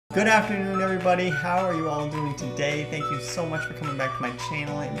Good afternoon, everybody. How are you all doing today? Thank you so much for coming back to my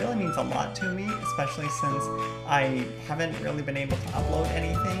channel. It really means a lot to me, especially since I haven't really been able to upload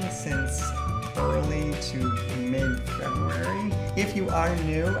anything since early to mid-February. If you are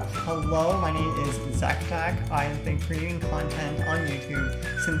new, hello, my name is Zach. I have been creating content on YouTube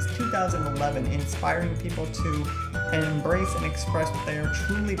since 2011, inspiring people to embrace and express what they are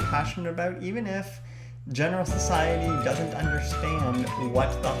truly passionate about, even if general society doesn't understand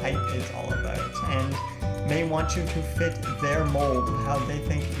what the hype is all about and may want you to fit their mold of how they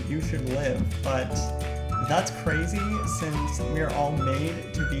think you should live. But that's crazy, since we're all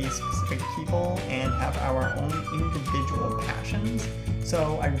made to be specific people and have our own individual passions.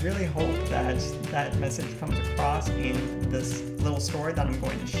 So I really hope that that message comes across in this little story that I'm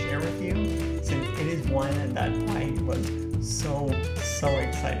going to share with you, since it is one that I was so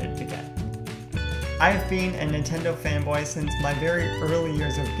excited to get. I've been a Nintendo fanboy since my very early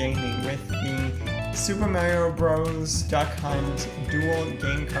years of gaming, with the Super Mario Bros. Duck Hunt dual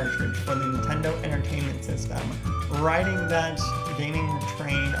game cartridge for the Nintendo Entertainment System, riding that gaming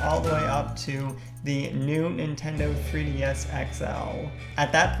train all the way up to the new Nintendo 3DS XL.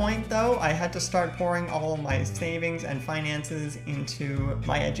 At that point though, I had to start pouring all of my savings and finances into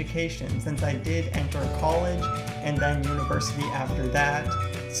my education, since I did enter college and then university after that.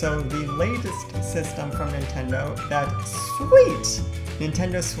 So the latest system from Nintendo, that sweet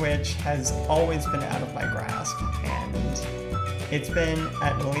Nintendo Switch, has always been out of my grasp, and it's been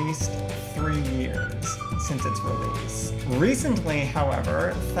at least 3 years since its release. Recently,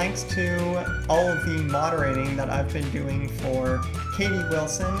 however, thanks to all of the moderating that I've been doing for Katie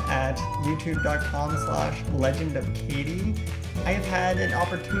Wilson at youtube.com/legendofkatie, I have had an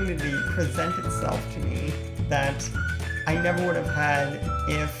opportunity present itself to me that I never would have had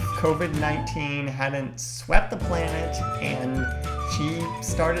if COVID-19 hadn't swept the planet and she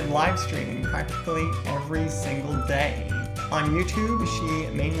started live streaming practically every single day. On YouTube, she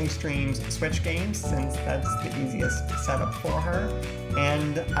mainly streams Switch games, since that's the easiest setup for her,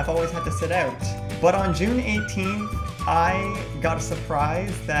 and I've always had to sit out. But on June 18th, I got a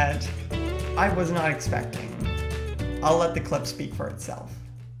surprise that I was not expecting. I'll let the clip speak for itself.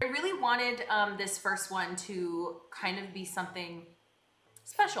 I really wanted this first one to kind of be something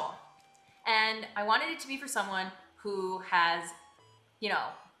special. And I wanted it to be for someone who has, you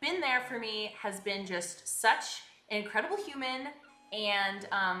know, been there for me, has been just such an incredible human. And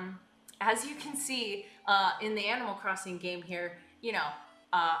as you can see in the Animal Crossing game here, you know,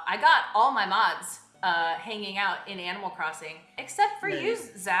 I got all my mods hanging out in Animal Crossing, except for you,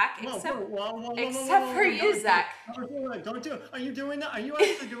 Zach. Except for you, Zach. Don't do it. Are you doing that? Are you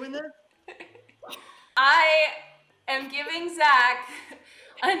actually doing that? I am giving Zach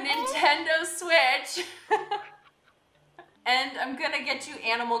a Nintendo Switch. And I'm gonna get you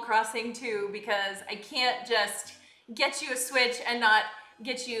Animal Crossing too, because I can't just get you a Switch and not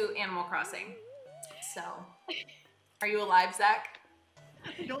get you Animal Crossing. So, are you alive, Zach?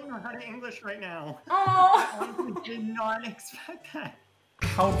 I don't know how to English right now. Oh! I honestly did not expect that.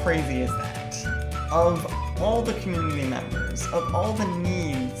 How crazy is that? Of all the community members, of all the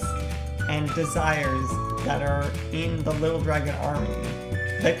needs and desires that are in the Little Dragon Army,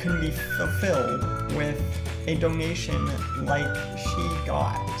 that can be fulfilled with a donation like she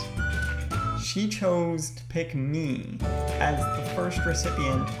got, she chose to pick me as the first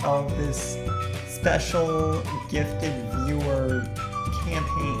recipient of this special gifted viewer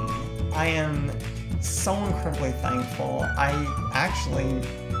campaign. I am so incredibly thankful. I actually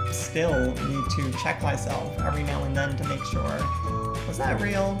still need to check myself every now and then to make sure, was that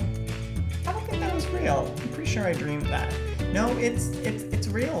real? I don't think that was real. I'm pretty sure I dreamed that. No, it's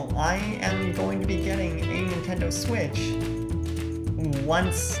real. I am going to be getting a Nintendo Switch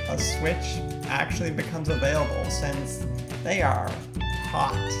once a Switch actually becomes available, since they are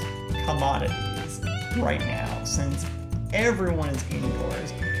hot commodities right now, since everyone is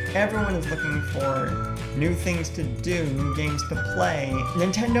indoors. Everyone is looking for new things to do, new games to play.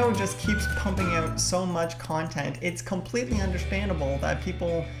 Nintendo just keeps pumping out so much content. It's completely understandable that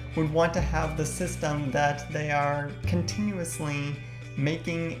people would want to have the system that they are continuously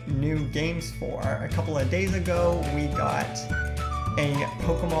making new games for. A couple of days ago, we got a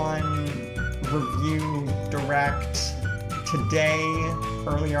Pokemon review direct. Today,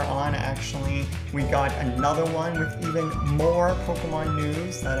 earlier on actually, we got another one with even more Pokemon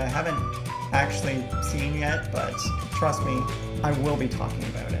news that I haven't actually seen yet, but trust me, I will be talking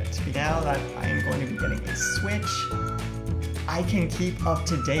about it. Now that I am going to be getting a Switch, I can keep up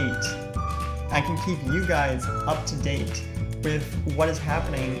to date. I can keep you guys up to date with what is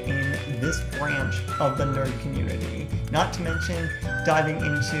happening in this branch of the nerd community. not to mention diving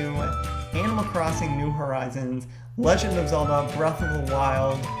into Animal Crossing New Horizons, Legend of Zelda Breath of the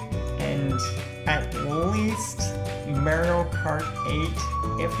Wild, and at least Mario Kart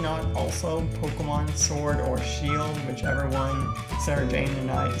 8, if not also Pokemon Sword or Shield, whichever one Sarah Jane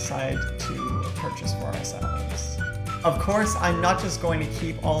and I decide to purchase for ourselves. Of course, I'm not just going to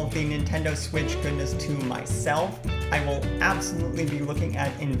keep all of the Nintendo Switch goodness to myself. I will absolutely be looking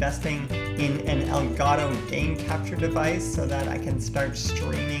at investing in an Elgato game capture device so that I can start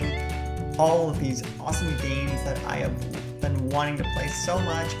streaming all of these awesome games that I have been wanting to play so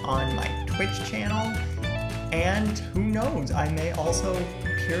much on my Twitch channel. And who knows, I may also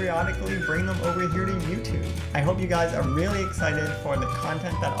periodically bring them over here to YouTube. I hope you guys are really excited for the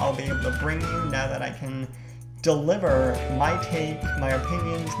content that I'll be able to bring you now that I can deliver my take, my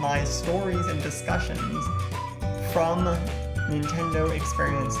opinions, my stories and discussions from Nintendo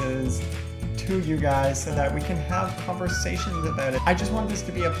experiences to you guys so that we can have conversations about it. I just want this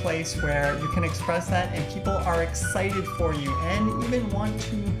to be a place where you can express that and people are excited for you and even want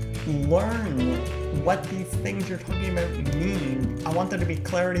to learn what these things you're talking about mean. I want there to be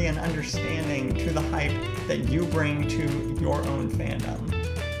clarity and understanding to the hype that you bring to your own fandom.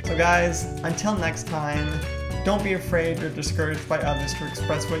 So guys, until next time, don't be afraid or discouraged by others to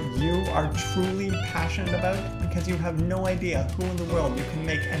express what you are truly passionate about because you have no idea who in the world you can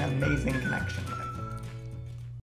make an amazing connection with.